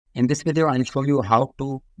In this video, I'll show you how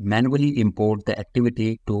to manually import the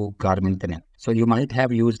activity to Garmin Connect. So you might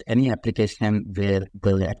have used any application where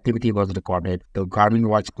the activity was recorded. The Garmin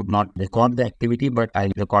watch could not record the activity, but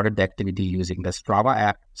I recorded the activity using the Strava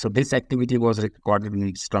app. So this activity was recorded in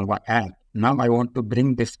the Strava app. Now I want to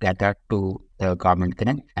bring this data to the Garmin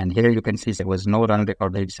Connect. And here you can see there was no run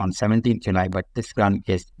recorded on 17th July, but this run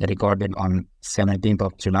is recorded on 17th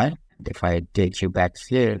of July. If I take you back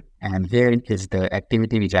here, and here is the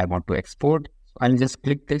activity which I want to export. So I'll just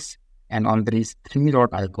click this, and on these three dot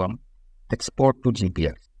icon, export to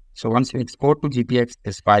GPX. So once you export to GPX,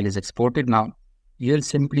 this file is exported. Now you'll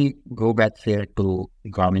simply go back here to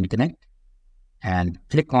Garmin Connect and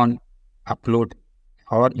click on upload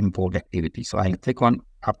or import activity. So I'll click on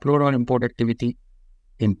upload or import activity,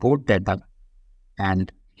 import data,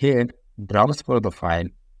 and here browse for the file,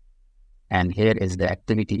 and here is the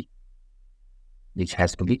activity which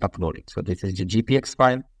has to be uploaded. So this is the GPX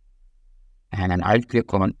file, and then I'll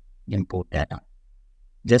click on import data.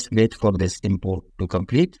 Just wait for this import to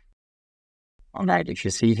complete. All right, if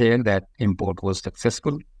you see here that import was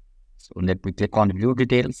successful. So let me click on view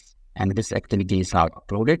details, and this activity is now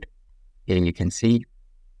uploaded. Here you can see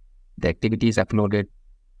the activity is uploaded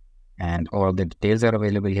and all the details are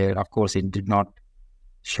available here. Of course, it did not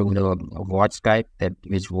show the watch type, that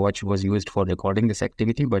which watch was used for recording this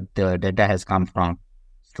activity, but the data has come from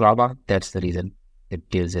Strava. That's the reason the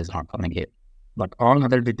details is not coming here. But all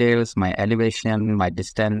other details, my elevation, my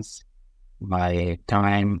distance, my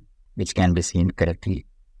time, which can be seen correctly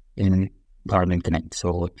in Garmin Connect.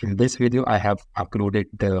 So in this video, I have uploaded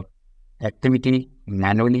the activity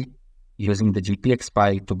manually using the GPX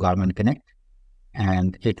file to Garmin Connect,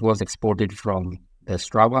 and it was exported from the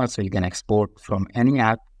Strava. So you can export from any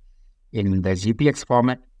app in the GPX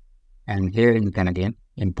format, and here you can again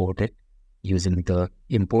import it using the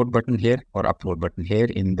import button here or upload button here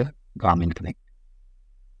in the Garmin Connect.